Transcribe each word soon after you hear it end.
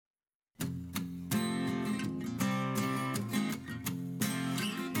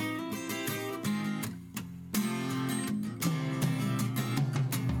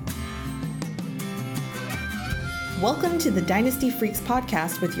Welcome to the Dynasty Freaks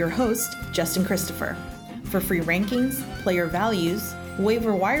podcast with your host, Justin Christopher. For free rankings, player values,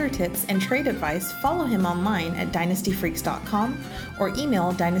 waiver wire tips, and trade advice, follow him online at dynastyfreaks.com or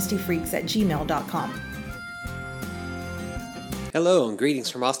email dynastyfreaks@gmail.com. Hello and greetings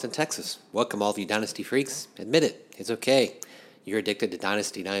from Austin, Texas. Welcome all of you Dynasty Freaks. Admit it, it's okay. You're addicted to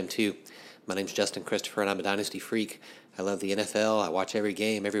Dynasty and I am too. My name's Justin Christopher and I'm a Dynasty Freak. I love the NFL. I watch every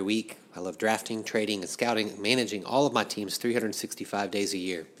game, every week. I love drafting, trading, and scouting, managing all of my teams 365 days a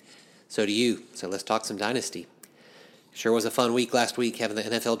year. So do you. So let's talk some Dynasty. Sure was a fun week last week having the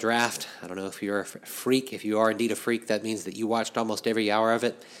NFL draft. I don't know if you're a freak. If you are indeed a freak, that means that you watched almost every hour of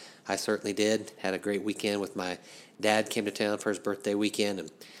it. I certainly did. Had a great weekend with my dad. Came to town for his birthday weekend,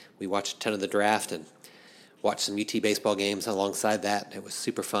 and we watched a ton of the draft and watched some UT baseball games alongside that. It was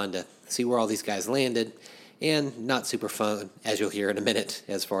super fun to see where all these guys landed, and not super fun, as you'll hear in a minute,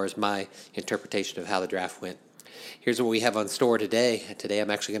 as far as my interpretation of how the draft went. Here's what we have on store today. Today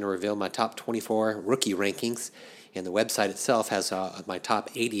I'm actually going to reveal my top 24 rookie rankings, and the website itself has my top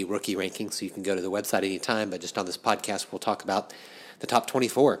 80 rookie rankings, so you can go to the website anytime, but just on this podcast we'll talk about the top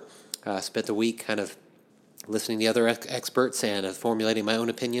 24. Spent the week kind of listening to other experts and formulating my own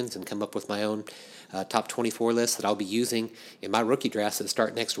opinions and come up with my own top 24 list that I'll be using in my rookie drafts that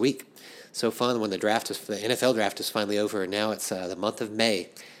start next week. So fun when the NFL draft is finally over, and now it's the month of May,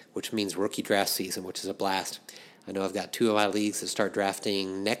 which means rookie draft season, which is a blast. I know I've got two of my leagues that start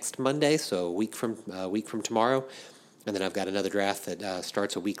drafting next Monday, so a week from tomorrow, and then I've got another draft that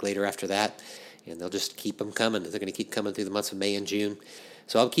starts a week later after that, and they'll just keep them coming. They're going to keep coming through the months of May and June.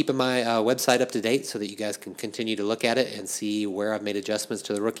 So I'll keep my website up to date so that you guys can continue to look at it and see where I've made adjustments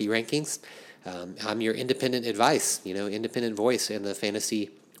to the rookie rankings. I'm your independent advice, independent voice in the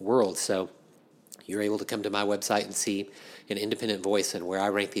fantasy world. So you're able to come to my website and see an independent voice and where I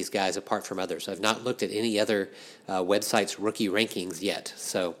rank these guys apart from others. I've not looked at any other websites' rookie rankings yet.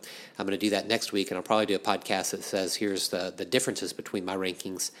 So I'm going to do that next week, and I'll probably do a podcast that says here's the differences between my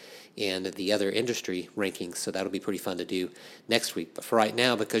rankings and the other industry rankings. So that'll be pretty fun to do next week. But for right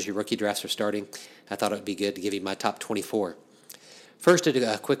now, because your rookie drafts are starting, I thought it would be good to give you my top 24. First,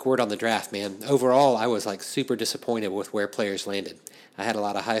 a quick word on the draft, man. Overall, I was super disappointed with where players landed. I had a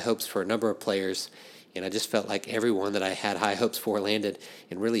lot of high hopes for a number of players, and I just felt like everyone that I had high hopes for landed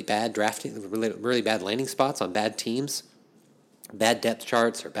in really bad drafting, really bad landing spots on bad teams, bad depth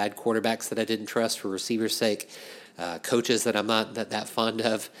charts, or bad quarterbacks that I didn't trust for receivers' sake, coaches that I'm not that fond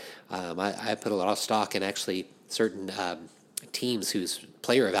of. I put a lot of stock in actually certain teams whose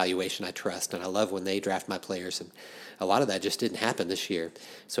player evaluation I trust, and I love when they draft my players, and a lot of that just didn't happen this year.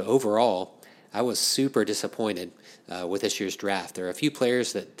 So overall, I was super disappointed with this year's draft. There are a few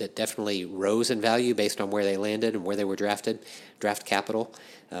players that definitely rose in value based on where they landed and where they were drafted, draft capital.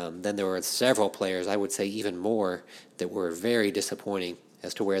 Then there were several players, I would say even more, that were very disappointing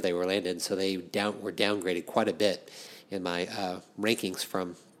as to where they were landed. So they were downgraded quite a bit in my rankings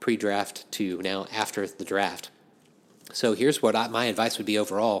from pre-draft to now after the draft. So here's what my advice would be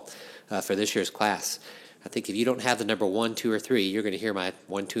overall for this year's class. I think if you don't have the number 1, 2, or 3, you're going to hear my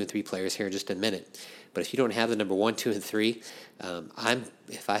 1, 2, and 3 players here in just a minute. But if you don't have the number 1, 2, and 3,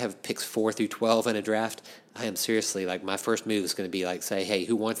 if I have picks 4 through 12 in a draft, I am seriously my first move is going to be say, hey,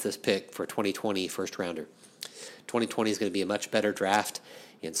 who wants this pick for 2020 first rounder? 2020 is going to be a much better draft,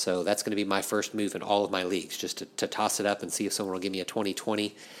 and so that's going to be my first move in all of my leagues, just to toss it up and see if someone will give me a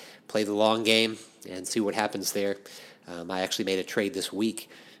 2020, play the long game, and see what happens there. I actually made a trade this week.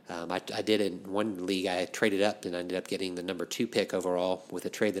 I did in one league. I traded up and I ended up getting the number 2 pick overall with a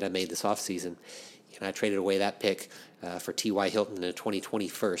trade that I made this offseason. And I traded away that pick for T.Y. Hilton in a 2020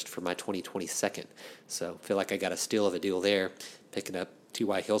 first for my 2020 second. So I feel like I got a steal of a deal there, picking up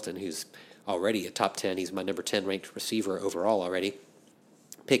T.Y. Hilton, who's already a top 10. He's my number 10 ranked receiver overall already.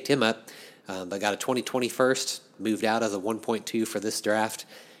 Picked him up, but got a 2020 first, moved out of the 1.2 for this draft.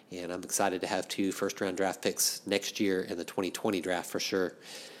 And I'm excited to have 2 first-round draft picks next year in the 2020 draft for sure.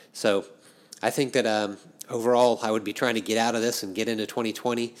 So I think that overall I would be trying to get out of this and get into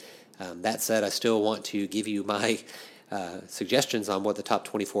 2020. That said, I still want to give you my suggestions on what the top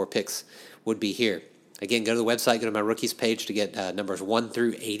 24 picks would be here. Again, go to the website, go to my rookies page to get numbers 1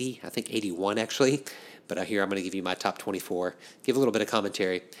 through 80, I think 81 actually. But here I'm going to give you my top 24, give a little bit of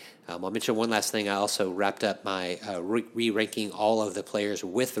commentary. I'll mention one last thing. I also wrapped up my re-ranking all of the players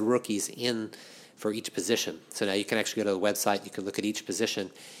with the rookies in for each position. So now you can actually go to the website, you can look at each position,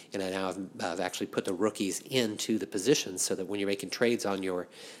 and I now have actually put the rookies into the positions so that when you're making trades on your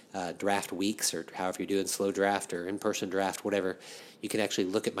draft weeks or however you're doing slow draft or in-person draft, whatever, you can actually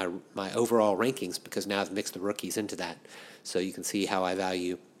look at my overall rankings because now I've mixed the rookies into that. So you can see how I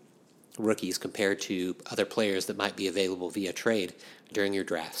value rookies compared to other players that might be available via trade during your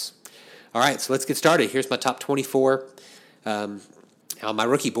drafts. All right, so let's get started. Here's my top 24 on my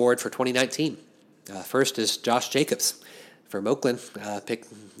rookie board for 2019. First is Josh Jacobs from Oakland, pick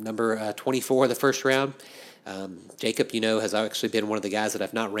number 24 in the first round. Jacob, has actually been one of the guys that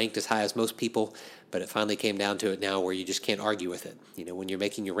I've not ranked as high as most people, but it finally came down to it now where you just can't argue with it. When you're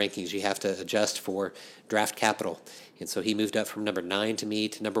making your rankings, you have to adjust for draft capital. And so he moved up from number 9 to me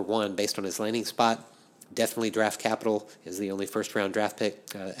to number 1 based on his landing spot. Definitely draft capital is the only first-round draft pick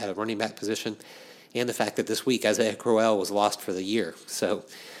at a running back position. And the fact that this week Isaiah Crowell was lost for the year. So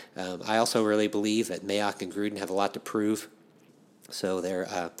I also really believe that Mayock and Gruden have a lot to prove. So their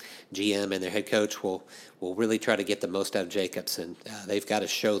GM and their head coach will really try to get the most out of Jacobs, and they've got to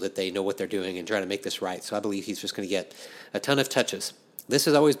show that they know what they're doing and try to make this right. So I believe he's just going to get a ton of touches. This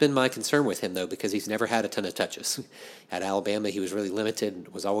has always been my concern with him, though, because he's never had a ton of touches. At Alabama, he was really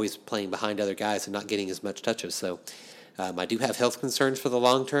limited, was always playing behind other guys and not getting as much touches. So I do have health concerns for the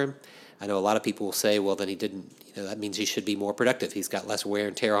long term. I know a lot of people will say, well, then he didn't, that means he should be more productive. He's got less wear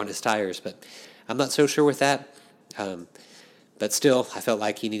and tear on his tires, but I'm not so sure with that. But still, I felt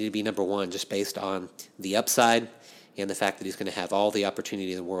like he needed to be number 1 just based on the upside and the fact that he's going to have all the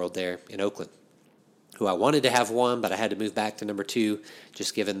opportunity in the world there in Oakland. Who I wanted to have 1, but I had to move back to number 2,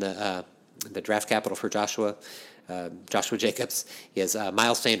 just given the draft capital for Joshua Jacobs, is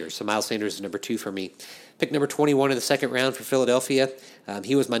Miles Sanders. So Miles Sanders is number 2 for me. Pick number 21 in the second round for Philadelphia.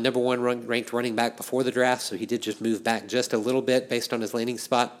 He was my number 1 ranked running back before the draft, so he did just move back just a little bit based on his landing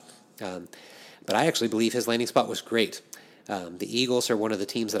spot. But I actually believe his landing spot was great. The Eagles are one of the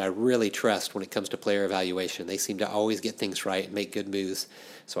teams that I really trust when it comes to player evaluation. They seem to always get things right and make good moves.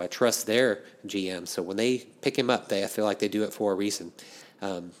 So I trust their GM. So when they pick him up, I feel like they do it for a reason.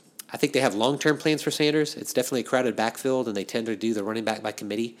 I think they have long-term plans for Sanders. It's definitely a crowded backfield, and they tend to do the running back by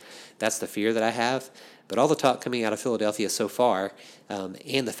committee. That's the fear that I have. But all the talk coming out of Philadelphia so far,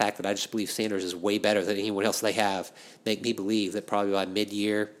 and the fact that I just believe Sanders is way better than anyone else they have, make me believe that probably by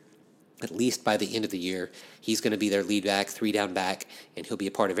mid-year, at least by the end of the year, he's going to be their lead back, 3-down back, and he'll be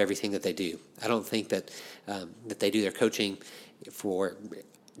a part of everything that they do. I don't think that they do their coaching for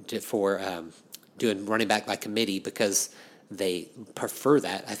doing running back by committee because they prefer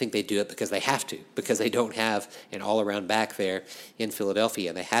that. I think they do it because they have to, because they don't have an all-around back there in Philadelphia,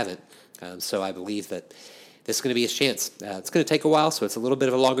 and they haven't. So I believe that this is going to be his chance. It's going to take a while, so it's a little bit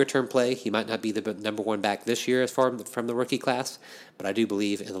of a longer-term play. He might not be the number 1 back this year as far from the rookie class, but I do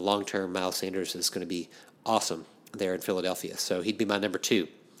believe in the long term, Miles Sanders is going to be awesome there in Philadelphia. So he'd be my number 2.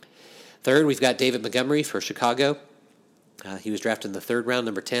 Third, we've got David Montgomery for Chicago. He was drafted in the 3rd round,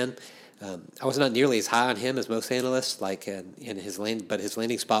 number 10. I was not nearly as high on him as most analysts, but his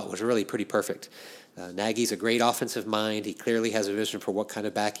landing spot was really pretty perfect. Nagy's a great offensive mind. He clearly has a vision for what kind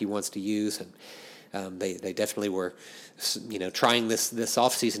of back he wants to use, and they definitely were, trying this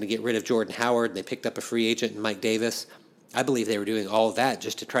offseason to get rid of Jordan Howard, and they picked up a free agent in Mike Davis. I believe they were doing all of that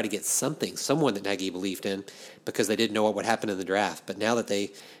just to try to get someone that Nagy believed in, because they didn't know what would happen in the draft. But now that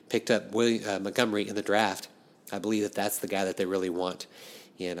they picked up Montgomery in the draft, I believe that that's the guy that they really want.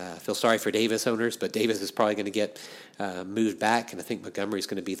 And I feel sorry for Davis owners, but Davis is probably going to get moved back, and I think Montgomery is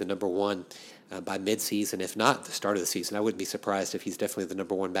going to be the number 1 by midseason, if not the start of the season. I wouldn't be surprised if he's definitely the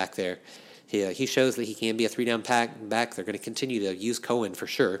number 1 back there. He shows that he can be a 3-down back. They're going to continue to use Cohen for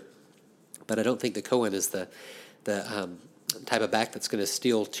sure, but I don't think that Cohen is the type of back that's going to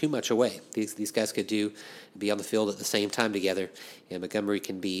steal too much away. These guys could be on the field at the same time together, and Montgomery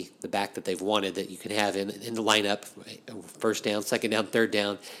can be the back that they've wanted, that you can have in the lineup, first down, second down, third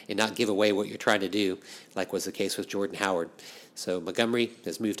down, and not give away what you're trying to do, like was the case with Jordan Howard. So Montgomery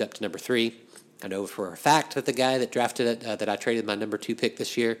has moved up to number 3. I know for a fact that the guy that drafted it, that I traded my number 2 pick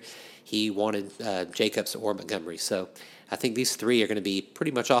this year, he wanted Jacobs or Montgomery. So I think these 3 are going to be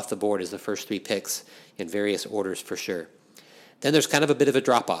pretty much off the board as the first 3 picks in various orders for sure. Then there's kind of a bit of a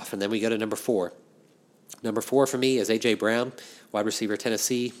drop-off, and then we go to number 4. Number 4 for me is A.J. Brown, wide receiver,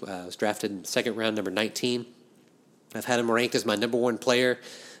 Tennessee. Was drafted in the 2nd round, number 19. I've had him ranked as my number 1 player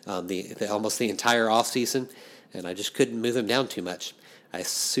almost the entire offseason, and I just couldn't move him down too much. I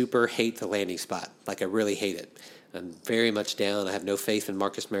super hate the landing spot. I really hate it. I'm very much down. I have no faith in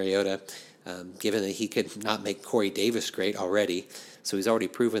Marcus Mariota, given that he could not make Corey Davis great already. So he's already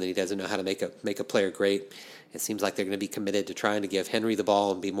proven that he doesn't know how to make a player great. It seems like they're going to be committed to trying to give Henry the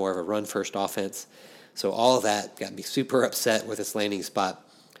ball and be more of a run-first offense. So all of that got me super upset with this landing spot.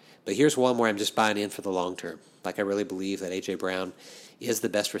 But here's one where I'm just buying in for the long term. I really believe that A.J. Brown is the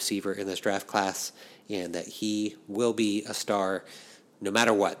best receiver in this draft class, and that he will be a star no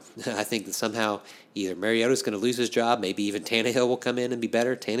matter what. I think that somehow either Mariota's going to lose his job, maybe even Tannehill will come in and be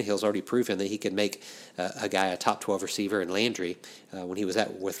better. Tannehill's already proven that he can make a guy a top 12 receiver in Landry when he was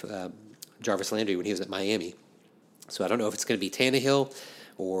with Jarvis Landry when he was at Miami. So I don't know if it's going to be Tannehill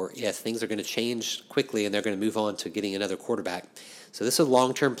or if things are going to change quickly and they're going to move on to getting another quarterback. So this is a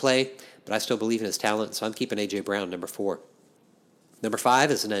long-term play, but I still believe in his talent, so I'm keeping A.J. Brown number 4. Number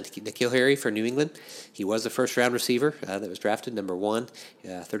 5 is N'Keal Harry for New England. He was the first-round receiver that was drafted, number 1,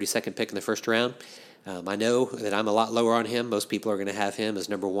 32nd pick in the first round. I know that I'm a lot lower on him. Most people are going to have him as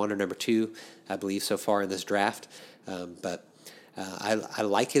number 1 or number 2, I believe, so far in this draft. But I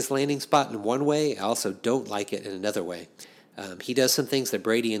like his landing spot in one way. I also don't like it in another way. He does some things that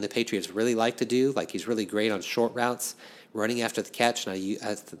Brady and the Patriots really like to do, like he's really great on short routes, running after the catch, and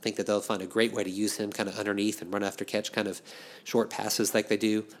I think that they'll find a great way to use him kind of underneath and run after catch kind of short passes like they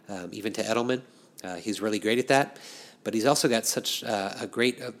do, even to Edelman. He's really great at that, but he's also got such a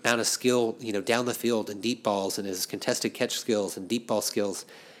great amount of skill, down the field and deep balls and his contested catch skills and deep ball skills,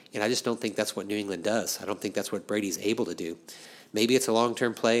 and I just don't think that's what New England does. I don't think that's what Brady's able to do. Maybe it's a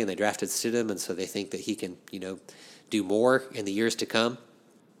long-term play, and they drafted Stidham, and so they think that he can, do more in the years to come.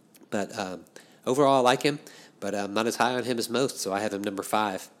 But overall, I like him, but I'm not as high on him as most, so I have him number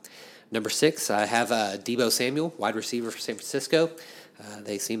 5. Number 6, I have Deebo Samuel, wide receiver for San Francisco.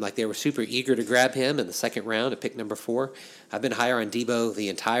 They seemed like they were super eager to grab him in the second round at pick number 4. I've been higher on Deebo the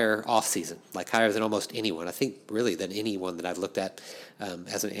entire offseason, like higher than almost anyone. I think really than anyone that I've looked at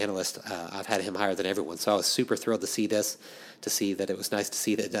as an analyst. I've had him higher than everyone. So I was super thrilled to see this, to see that it was nice to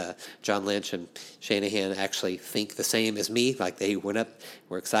see that John Lynch and Shanahan actually think the same as me, like they went up,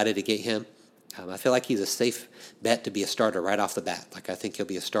 were excited to get him. I feel like he's a safe bet to be a starter right off the bat. Like I think he'll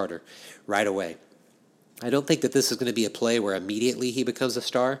be a starter right away. I don't think that this is going to be a play where immediately he becomes a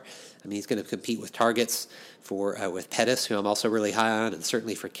star. I mean, he's going to compete with targets with Pettis, who I'm also really high on, and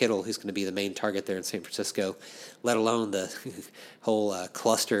certainly for Kittle, who's going to be the main target there in San Francisco, let alone the whole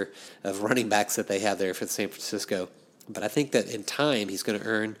cluster of running backs that they have there for San Francisco. But I think that in time, he's going to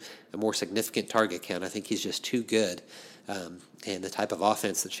earn a more significant target count. I think he's just too good. And the type of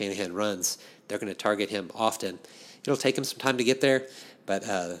offense that Shanahan runs, they're going to target him often. It'll take him some time to get there, but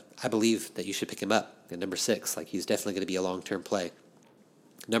I believe that you should pick him up at number 6. Like he's definitely going to be a long-term play.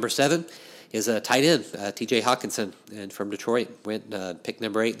 Number 7 is a tight end, T.J. Hawkinson, and from Detroit. Went pick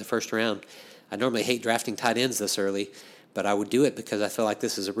number 8 in the first round. I normally hate drafting tight ends this early, but I would do it because I feel like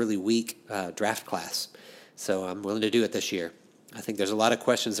this is a really weak draft class. So I'm willing to do it this year. I think there's a lot of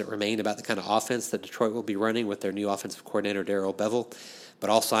questions that remain about the kind of offense that Detroit will be running with their new offensive coordinator, Darrell Bevell. But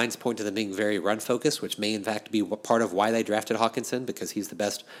all signs point to them being very run-focused, which may in fact be part of why they drafted Hawkinson, because he's the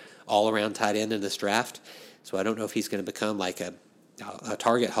best all-around tight end in this draft. So I don't know if he's going to become like a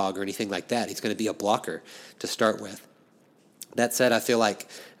target hog or anything like that. He's going to be a blocker to start with. That said, I feel like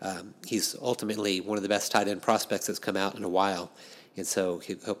he's ultimately one of the best tight end prospects that's come out in a while. And so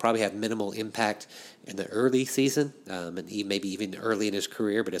he'll probably have minimal impact in the early season, and maybe even early in his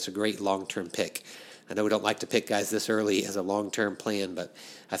career, but it's a great long-term pick. I know we don't like to pick guys this early as a long-term plan, but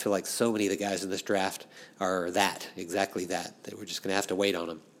I feel like so many of the guys in this draft are exactly that we're just going to have to wait on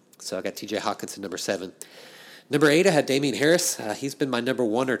them. So I got T.J. Hawkinson, number 7. Number 8, I had Damian Harris. He's been my number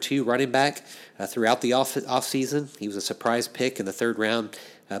 1 or 2 running back throughout the offseason. He was a surprise pick in the third round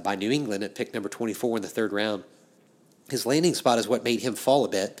by New England at pick number 24 in the third round. His landing spot is what made him fall a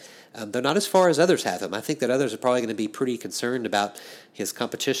bit, though not as far as others have him. I think that others are probably going to be pretty concerned about his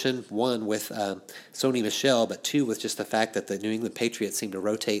competition, 1, with Sony Michel, but 2, with just the fact that the New England Patriots seem to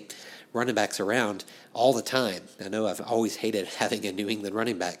rotate running backs around all the time. I know I've always hated having a New England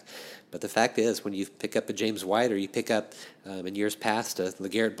running back, but the fact is when you pick up a James White or you pick up, in years past, a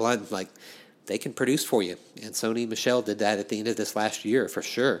LeGarrette Blount, like they can produce for you. And Sony Michel did that at the end of this last year for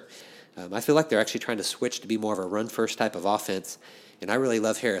sure. I feel like they're actually trying to switch to be more of a run-first type of offense, and I really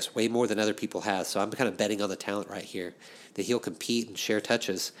love Harris way more than other people have, so I'm kind of betting on the talent right here, that he'll compete and share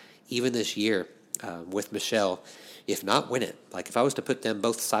touches even this year with Michel, if not win it. Like if I was to put them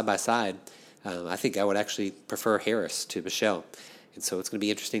both side by side, I think I would actually prefer Harris to Michel, and so it's going to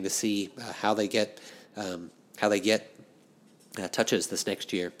be interesting to see how they get touches this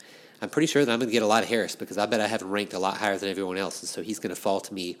next year. I'm pretty sure that I'm going to get a lot of Harris because I bet I have him ranked a lot higher than everyone else, and so he's going to fall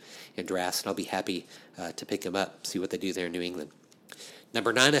to me in drafts, and I'll be happy to pick him up, see what they do there in New England.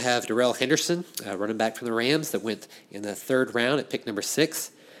 Number 9, I have Darrell Henderson, running back from the Rams that went in the third round at pick number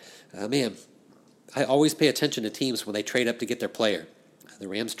 6. Man, I always pay attention to teams when they trade up to get their player. The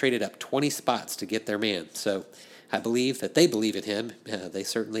Rams traded up 20 spots to get their man, so I believe that they believe in him. They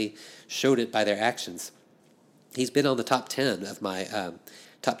certainly showed it by their actions. He's been on the top 10 of my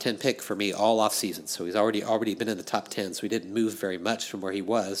top 10 pick for me all offseason. So he's already been in the top 10, so he didn't move very much from where he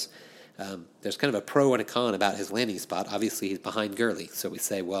was. There's kind of a pro and a con about his landing spot. Obviously, he's behind Gurley, so we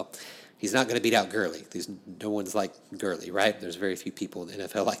say, well, he's not going to beat out Gurley. No one's like Gurley, right? There's very few people in the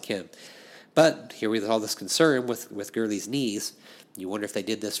NFL like him. But here with all this concern with Gurley's knees, you wonder if they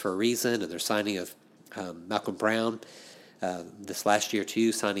did this for a reason, and their signing of Malcolm Brown this last year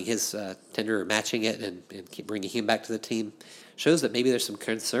too, signing his tender or matching it and bringing him back to the team, shows that maybe there's some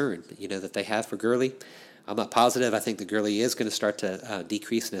concern, that they have for Gurley. I'm not positive. I think that Gurley is going to start to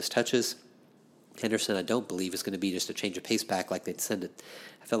decrease in his touches. Henderson, I don't believe, is going to be just a change of pace back like they'd send it.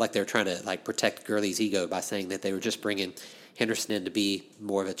 I felt like they were trying to protect Gurley's ego by saying that they were just bringing Henderson in to be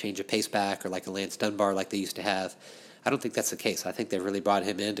more of a change of pace back or like a Lance Dunbar like they used to have. I don't think that's the case. I think they really brought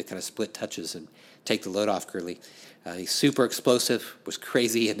him in to kind of split touches and take the load off Gurley. He's super explosive, was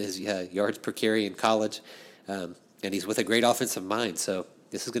crazy in his yards per carry in college, and he's with a great offensive mind. So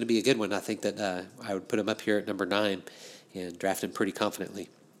this is going to be a good one. I think that I would put him up here at number 9 and draft him pretty confidently.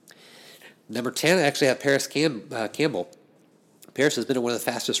 Number 10, I actually have Paris Campbell. Paris has been one of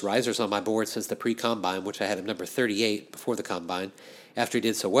the fastest risers on my board since the pre-combine, which I had him number 38 before the combine. After he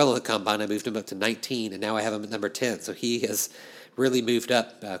did so well in the combine, I moved him up to 19, and now I have him at number 10. So he has really moved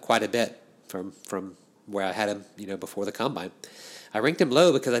up quite a bit from where I had him, before the combine. I ranked him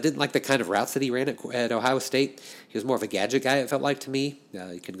low because I didn't like the kind of routes that he ran at Ohio State. He was more of a gadget guy, it felt like to me.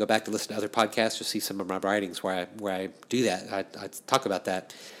 You can go back and listen to other podcasts to see some of my writings where I do that. I talk about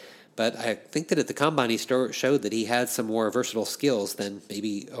that. But I think that at the combine he showed that he had some more versatile skills than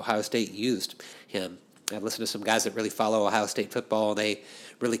maybe Ohio State used him. I've listened to some guys that really follow Ohio State football, and they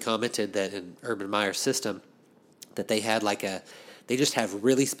really commented that in Urban Meyer's system that they had they just have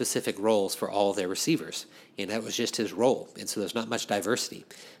really specific roles for all of their receivers, and that was just his role. And so there's not much diversity.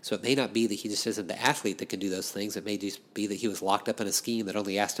 So it may not be that he just isn't the athlete that can do those things. It may just be that he was locked up in a scheme that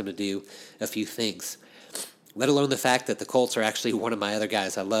only asked him to do a few things. Let alone the fact that the Colts are actually one of my other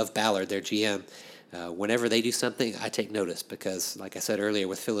guys. I love Ballard, their GM. Whenever they do something, I take notice because, like I said earlier,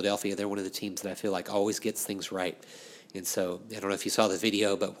 with Philadelphia, they're one of the teams that I feel like always gets things right. And so I don't know if you saw the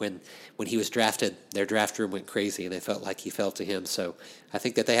video, but when he was drafted, their draft room went crazy, and they felt like he fell to him. So I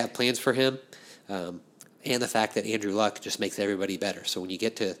think that they have plans for him, and the fact that Andrew Luck just makes everybody better. So when you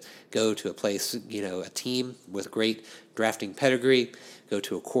get to go to a place, a team with great drafting pedigree, go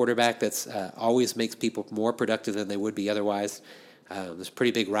to a quarterback that's always makes people more productive than they would be otherwise, there's a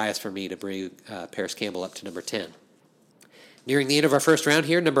pretty big rise for me to bring Paris Campbell up to number 10. Nearing the end of our first round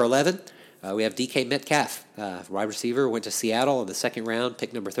here, number 11, we have DK Metcalf, wide receiver, went to Seattle in the second round,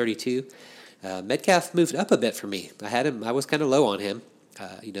 pick number 32. Metcalf moved up a bit for me. I was kind of low on him.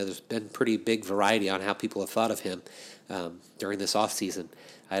 There's been pretty big variety on how people have thought of him during this offseason.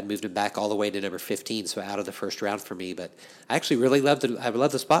 I had moved him back all the way to number 15, so out of the first round for me. But I actually really loved it. I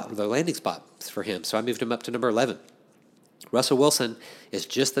love the landing spot for him, so I moved him up to number 11. Russell Wilson is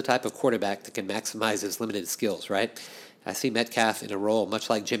just the type of quarterback that can maximize his limited skills, right? I see Metcalf in a role much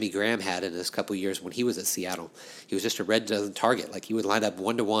like Jimmy Graham had in his couple years when he was at Seattle. He was just a red zone target. Like he would line up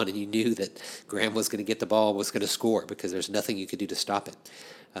 1-to-1, and you knew that Graham was going to get the ball and was going to score because there's nothing you could do to stop it.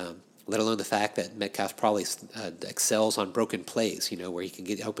 Let alone the fact that Metcalf probably excels on broken plays, where he can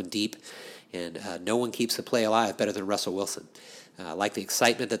get open deep, and no one keeps the play alive better than Russell Wilson. I like the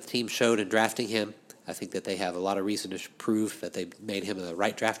excitement that the team showed in drafting him. I think that they have a lot of reason to prove that they made him the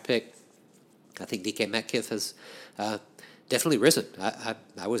right draft pick. I think DK Metcalf has definitely risen.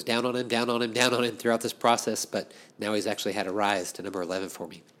 I was down on him throughout this process, but now he's actually had a rise to number 11 for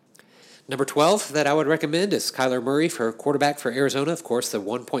me. Number 12 that I would recommend is Kyler Murray for quarterback for Arizona. Of course, the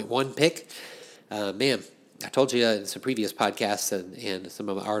 1.1 pick. I told you in some previous podcasts and some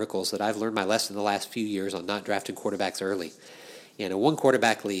of my articles that I've learned my lesson the last few years on not drafting quarterbacks early. In a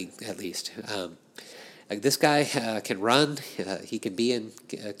one-quarterback league, at least. This guy can run. He can be in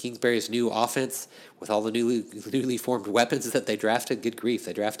Kingsbury's new offense with all the newly formed weapons that they drafted. Good grief.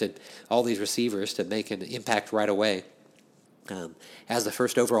 They drafted all these receivers to make an impact right away. As the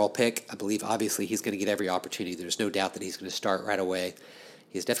first overall pick, I believe obviously he's going to get every opportunity. There's no doubt that he's going to start right away.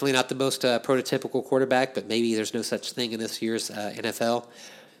 He's definitely not the most prototypical quarterback, but maybe there's no such thing in this year's NFL.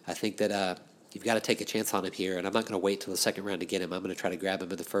 I think that you've got to take a chance on him here, and I'm not going to wait till the second round to get him. I'm going to try to grab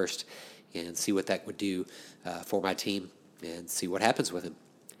him in the first and see what that would do for my team and see what happens with him.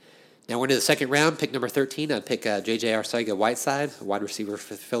 Now we're into the second round, pick number 13. I'd pick J.J. Arcega-Whiteside, a wide receiver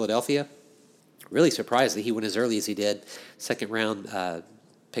for Philadelphia. Really surprised that he went as early as he did. Second round,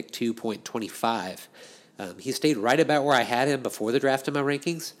 pick 2.25. He stayed right about where I had him before the draft in my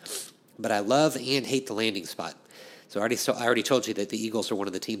rankings, but I love and hate the landing spot. So I already told you that the Eagles are one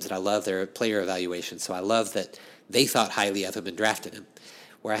of the teams that I love their player evaluation, so I love that they thought highly of him and drafted him.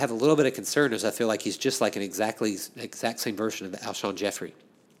 Where I have a little bit of concern is I feel like he's just like an exact same version of Alshon Jeffrey.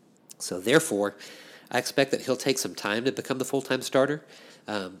 So therefore, I expect that he'll take some time to become the full-time starter.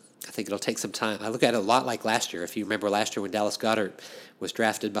 I think it'll take some time. I look at it a lot like last year. If you remember last year when Dallas Goedert was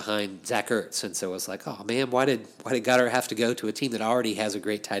drafted behind Zach Ertz, and so it was like, oh man, why did Goedert have to go to a team that already has a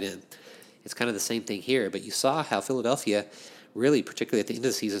great tight end? It's kind of the same thing here. But you saw how Philadelphia really, particularly at the end of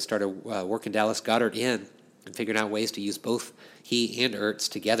the season, started working Dallas Goedert in and figuring out ways to use both he and Ertz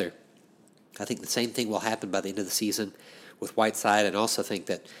together. I think the same thing will happen by the end of the season with Whiteside, and also think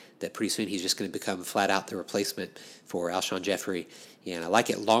that pretty soon he's just going to become flat out the replacement for Alshon Jeffrey. And I like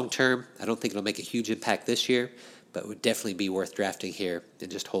it long term. I don't think it'll make a huge impact this year, but it would definitely be worth drafting here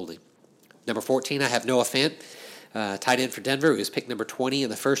and just holding. Number 14, I have Noah Fant, tight end for Denver, who was picked number 20 in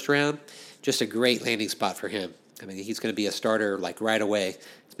the first round. Just a great landing spot for him. I mean, he's going to be a starter like right away.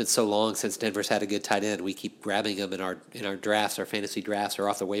 It's been so long since Denver's had a good tight end. We keep grabbing him in our drafts, our fantasy drafts, or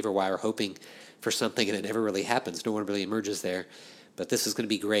off the waiver wire, hoping for something, and it never really happens. No one really emerges there. But this is going to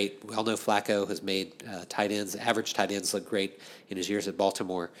be great. We all know Flacco has made average tight ends look great in his years at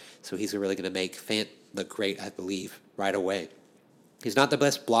Baltimore. So he's really going to make Fant look great, I believe, right away. He's not the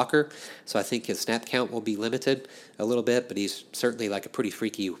best blocker, so I think his snap count will be limited a little bit, but he's certainly like a pretty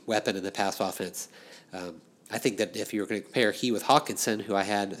freaky weapon in the pass offense. I think that if you were going to compare he with Hawkinson, who I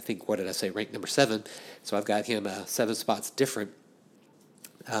had, I think, ranked number 7, so I've got him 7 spots different.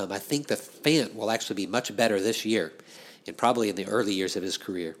 I think the Fant will actually be much better this year, and probably in the early years of his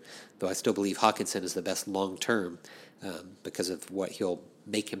career, though I still believe Hawkinson is the best long-term because of what he'll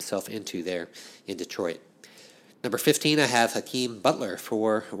make himself into there in Detroit. Number 15, I have Hakeem Butler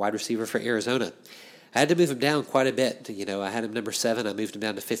for wide receiver for Arizona. I had to move him down quite a bit. I had him number 7. I moved him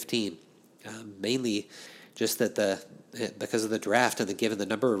down to 15, mainly just that because of the draft and given the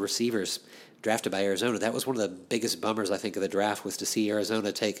number of receivers drafted by Arizona. That was one of the biggest bummers, I think, of the draft, was to see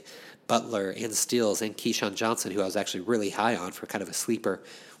Arizona take Butler and Stills and Keyshawn Johnson, who I was actually really high on for kind of a sleeper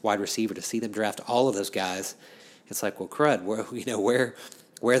wide receiver. To see them draft all of those guys, it's like, well, crud,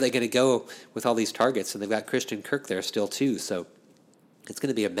 where are they going to go with all these targets? And they've got Christian Kirk there still, too. So it's going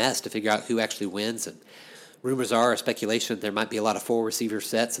to be a mess to figure out who actually wins. And rumors are, or speculation, there might be a lot of 4 receiver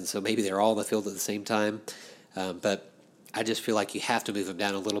sets, and so maybe they're all in the field at the same time. But I just feel like you have to move him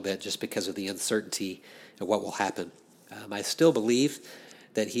down a little bit just because of the uncertainty of what will happen. I still believe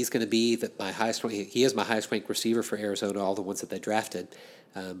that he's going to be he is my highest ranked receiver for Arizona, all the ones that they drafted.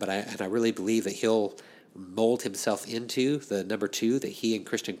 But I really believe that he'll mold himself into the number 2, that he and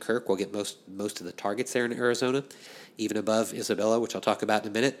Christian Kirk will get most of the targets there in Arizona, even above Isabella, which I'll talk about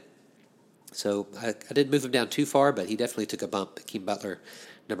in a minute. So I didn't move him down too far, but he definitely took a bump. Hakeem Butler,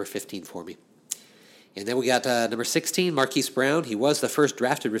 number 15 for me. And then we got number 16, Marquise Brown. He was the first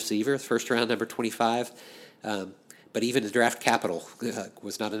drafted receiver, first round, number 25. But even the draft capital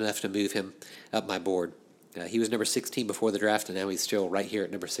was not enough to move him up my board. He was number 16 before the draft, and now he's still right here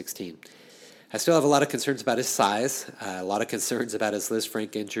at number 16. I still have a lot of concerns about his size, a lot of concerns about his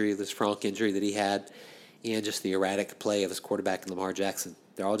Lisfranc injury that he had, and just the erratic play of his quarterback, Lamar Jackson.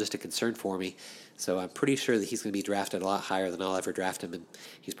 They're all just a concern for me. So I'm pretty sure that he's going to be drafted a lot higher than I'll ever draft him, and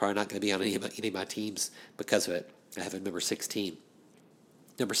he's probably not going to be on any of my teams because of it. I have him number 16.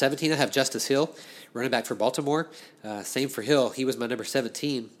 Number 17, I have Justice Hill, running back for Baltimore. Same for Hill. He was my number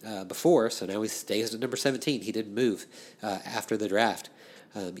 17 before, so now he stays at number 17. He didn't move after the draft.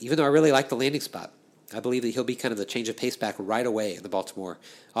 Even though I really like the landing spot, I believe that he'll be kind of the change of pace back right away in the Baltimore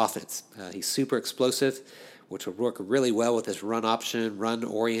offense. He's super explosive, which will work really well with this run option,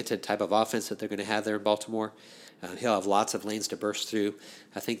 run-oriented type of offense that they're going to have there in Baltimore. He'll have lots of lanes to burst through.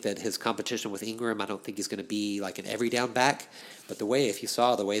 I think that his competition with Ingram, I don't think he's going to be like an every down back. But if you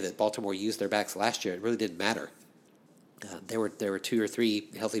saw the way that Baltimore used their backs last year, it really didn't matter. There were 2 or 3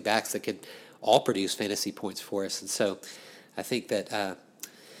 healthy backs that could all produce fantasy points for us. And so I think that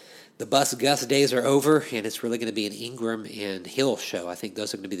the Bus Gus days are over, and it's really going to be an Ingram and Hill show. I think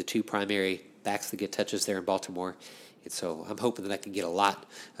those are going to be the 2 primary backs that get touches there in Baltimore. And so I'm hoping that I can get a lot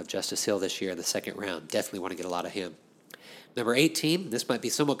of Justice Hill this year in the second round. Definitely want to get a lot of him. Number 18, this might be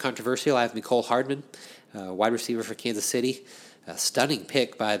somewhat controversial. I have Mecole Hardman, wide receiver for Kansas City. A stunning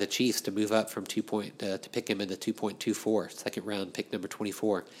pick by the Chiefs to move up from to pick him into 2.24, second round pick number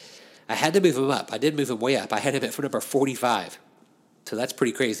 24. I had to move him up. I did move him way up. I had him at for number 45. So that's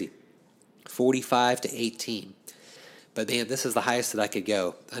pretty crazy. 45 to 18. But, man, this is the highest that I could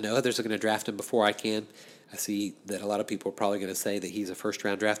go. I know others are going to draft him before I can. I see that a lot of people are probably going to say that he's a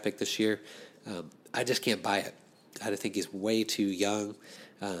first-round draft pick this year. I just can't buy it. I think he's way too young,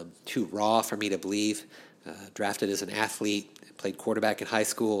 too raw for me to believe. Drafted as an athlete, played quarterback in high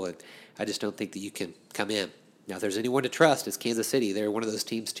school, and I just don't think that you can come in Now, if there's anyone to trust, it's Kansas City. They're one of those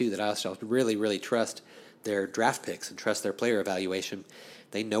teams, too, that I also really, really trust their draft picks and trust their player evaluation.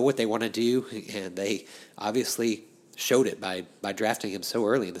 They know what they want to do, and they obviously showed it by drafting him so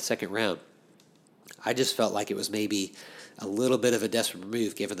early in the second round. I just felt like it was maybe a little bit of a desperate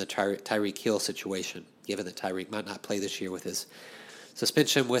move given the Tyreek Hill situation, given that Tyreek might not play this year with his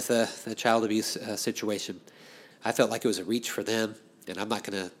suspension with the child abuse situation. I felt like it was a reach for them, and I'm not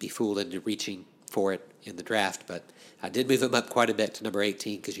going to be fooled into reaching for it in the draft, but I did move him up quite a bit to number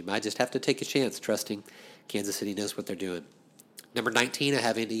 18 because you might just have to take a chance trusting Kansas City knows what they're doing. Number 19, I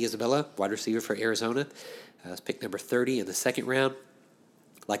have Andy Isabella, wide receiver for Arizona. I was picked number 30 in the second round.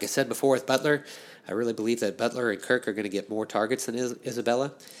 Like I said before with Butler, I really believe that Butler and Kirk are going to get more targets than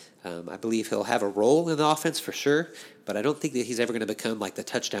Isabella. I believe he'll have a role in the offense for sure, but I don't think that he's ever going to become like the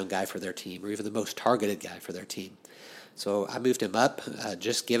touchdown guy for their team or even the most targeted guy for their team. So I moved him up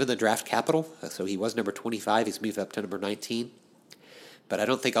just given the draft capital. So he was number 25. He's moved up to number 19. But I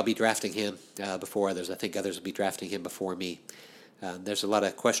don't think I'll be drafting him before others. I think others will be drafting him before me. There's a lot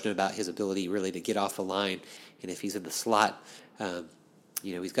of question about his ability really to get off the line. And if he's in the slot,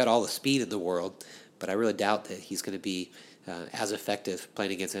 he's got all the speed in the world, but I really doubt that he's going to be as effective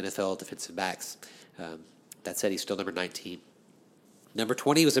playing against NFL defensive backs. That said, he's still number 19. Number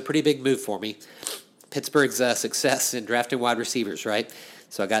 20 was a pretty big move for me. Pittsburgh's success in drafting wide receivers, right?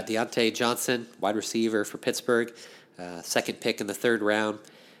 So I got Deontay Johnson, wide receiver for Pittsburgh, second pick in the third round.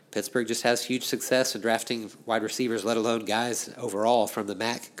 Pittsburgh just has huge success in drafting wide receivers, let alone guys overall from the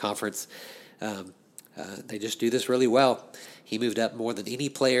MAC conference. They just do this really well. He moved up more than any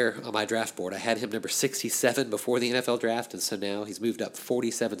player on my draft board. I had him number 67 before the NFL draft, and so now he's moved up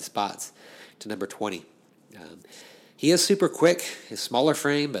 47 spots to number 20. He is super quick, his smaller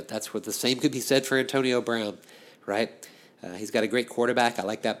frame, but that's what the same could be said for Antonio Brown, right? He's got a great quarterback. I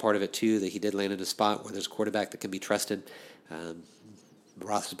like that part of it, too, that he did land in a spot where there's a quarterback that can be trusted.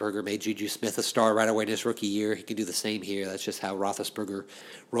 Roethlisberger made Juju Smith a star right away in his rookie year. He can do the same here. That's just how Roethlisberger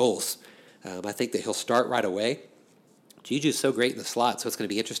rolls. I think that he'll start right away. Juju's so great in the slot, so it's going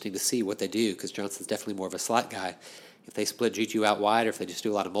to be interesting to see what they do because Johnson's definitely more of a slot guy. If they split Juju out wide or if they just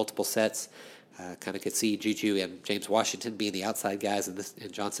do a lot of multiple sets, kind of could see Juju and James Washington being the outside guys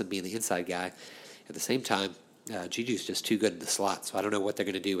and Johnson being the inside guy. At the same time, Juju's just too good in the slot, so I don't know what they're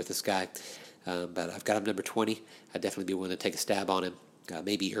going to do with this guy. But I've got him number 20. I'd definitely be willing to take a stab on him,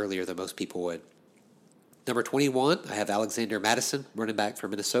 maybe earlier than most people would. Number 21, I have Alexander Mattison, running back for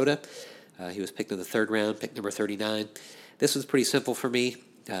Minnesota. He was picked in the third round, pick number 39. This was pretty simple for me.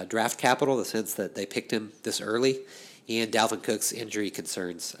 Draft capital, in the sense that they picked him this early, and Dalvin Cook's injury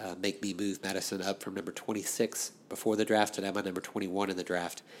concerns make me move Mattison up from number 26 before the draft to now my number 21 in the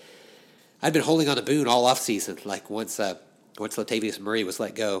draft. I'd been holding on to Boone all offseason. Like once Latavius Murray was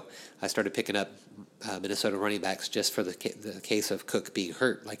let go, I started picking up Minnesota running backs just for the case of Cook being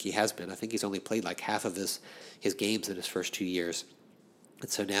hurt like he has been. I think he's only played like half of his games in his first 2 years. And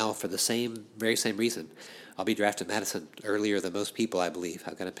so now, for the very same reason, I'll be drafting Mattison earlier than most people, I believe.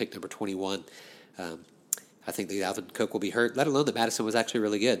 I've got to pick number 21. I think that Dalvin Cook will be hurt, let alone that Mattison was actually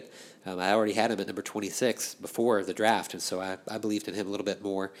really good. I already had him at number 26 before the draft, and so I believed in him a little bit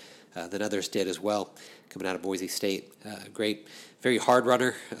more than others did as well, coming out of Boise State. Great, very hard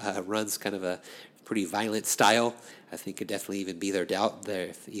runner, runs kind of a pretty violent style. I think could definitely even be their doubt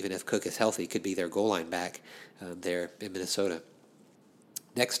there, even if Cook is healthy, could be their goal line back there in Minnesota.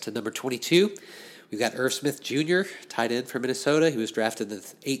 Next to number 22, we've got Irv Smith Jr., tight end for Minnesota. He was drafted the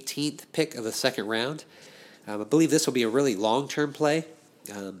 18th pick of the second round. I believe this will be a really long-term play.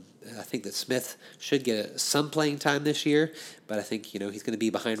 I think that Smith should get some playing time this year, but I think he's going to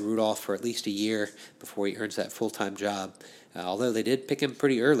be behind Rudolph for at least a year before he earns that full-time job. Although they did pick him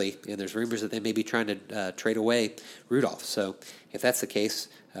pretty early, and there's rumors that they may be trying to trade away Rudolph. So if that's the case,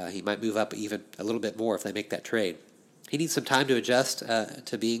 he might move up even a little bit more if they make that trade. He needs some time to adjust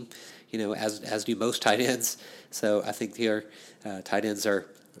to being, as do most tight ends. So I think here tight ends are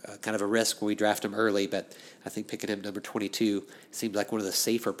kind of a risk when we draft him early, but I think picking him number 22 seems like one of the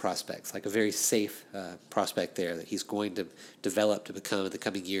safer prospects, like a very safe prospect there that he's going to develop to become in the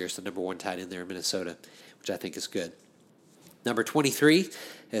coming years the number one tight end there in Minnesota, which I think is good. Number 23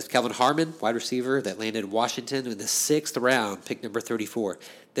 is Kelvin Harmon, wide receiver that landed in Washington in the 6th round, pick number 34.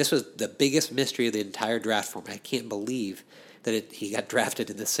 This was the biggest mystery of the entire draft for me. I can't believe that he got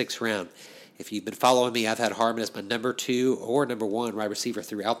drafted in the 6th round. If you've been following me, I've had Harmon as my number 2 or number 1 wide receiver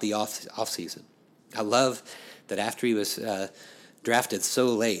throughout the offseason. I love that after he was drafted so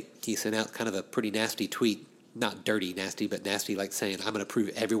late, he sent out kind of a pretty nasty tweet. Not dirty nasty, but nasty, like saying, I'm going to prove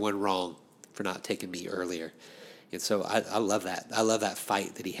everyone wrong for not taking me earlier. And so I love that. I love that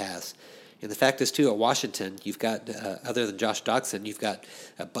fight that he has. And the fact is, too, at Washington, you've got, other than Josh Doctson, you've got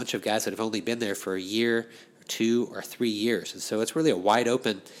a bunch of guys that have only been there for a year, or 2 or 3 years. And so it's really a wide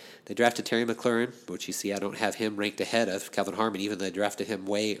open. They drafted Terry McLaurin, which you see I don't have him ranked ahead of Kelvin Harmon, even though they drafted him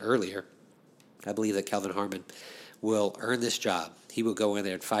way earlier. I believe that Kelvin Harmon will earn this job. He will go in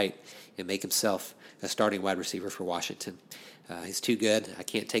there and fight and make himself a starting wide receiver for Washington. He's too good. I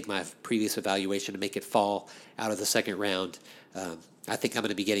can't take my previous evaluation and make it fall out of the second round. I think I'm going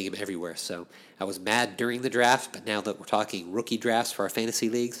to be getting him everywhere. So I was mad during the draft, but now that we're talking rookie drafts for our fantasy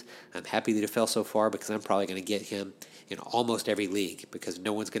leagues, I'm happy that it fell so far because I'm probably going to get him in almost every league because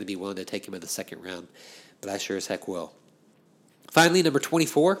no one's going to be willing to take him in the second round, but I sure as heck will. Finally, number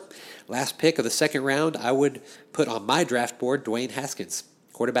 24, last pick of the second round, I would put on my draft board Dwayne Haskins,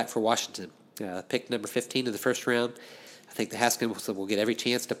 quarterback for Washington. Pick number 15 in the first round. I think the Haskins will get every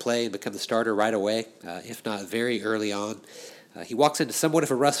chance to play and become the starter right away, if not very early on. He walks into somewhat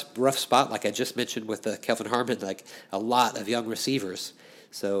of a rough spot, like I just mentioned with Kelvin Harmon, like a lot of young receivers.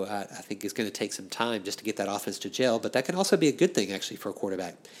 So I think it's going to take some time just to get that offense to gel, but that can also be a good thing, actually, for a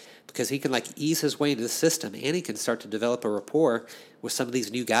quarterback because he can ease his way into the system and he can start to develop a rapport with some of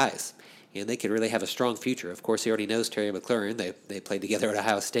these new guys, and they could really have a strong future. Of course, he already knows Terry McLaurin. They played together at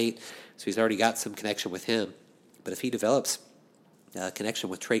Ohio State, so he's already got some connection with him. But if he develops a connection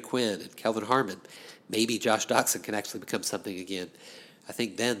with Trey Quinn and Kelvin Harmon, maybe Josh Doctson can actually become something again. I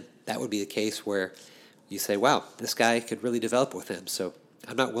think then that would be the case where you say, wow, this guy could really develop with him. So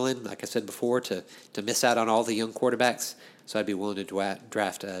I'm not willing, like I said before, to miss out on all the young quarterbacks. So I'd be willing to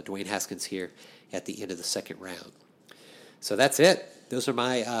draft Dwayne Haskins here at the end of the second round. So that's it. Those are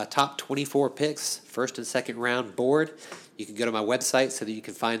my top 24 picks, first and second round board. You can go to my website so that you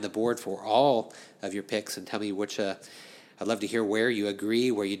can find the board for all of your picks and tell me which. I'd love to hear where you agree,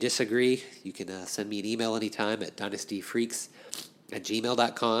 where you disagree. You can send me an email anytime at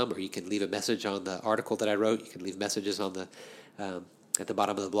dynastyfreaks@gmail.com, or you can leave a message on the article that I wrote. You can leave messages on the at the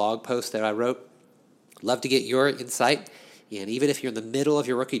bottom of the blog post that I wrote. Love to get your insight. And even if you're in the middle of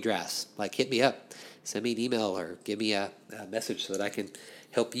your rookie drafts, hit me up. Send me an email or give me a message so that I can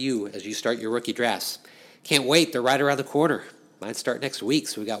help you as you start your rookie drafts. Can't wait. They're right around the corner. Mine start next week,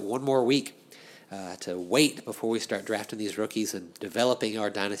 so we got one more week to wait before we start drafting these rookies and developing our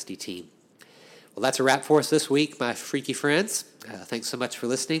dynasty team. Well, that's a wrap for us this week, my freaky friends. Thanks so much for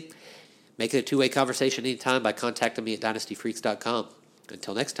listening. Make it a two-way conversation anytime by contacting me at dynastyfreaks.com.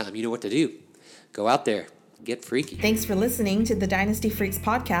 Until next time, you know what to do. Go out there. Get freaky. Thanks for listening to the Dynasty Freaks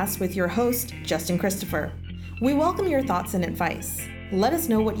podcast with your host, Justin Christopher. We welcome your thoughts and advice. Let us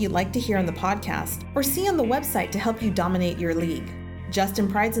know what you'd like to hear on the podcast or see on the website to help you dominate your league.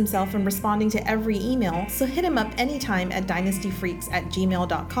 Justin prides himself in responding to every email, so hit him up anytime at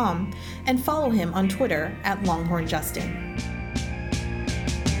dynastyfreaks@gmail.com and follow him on Twitter @LonghornJustin.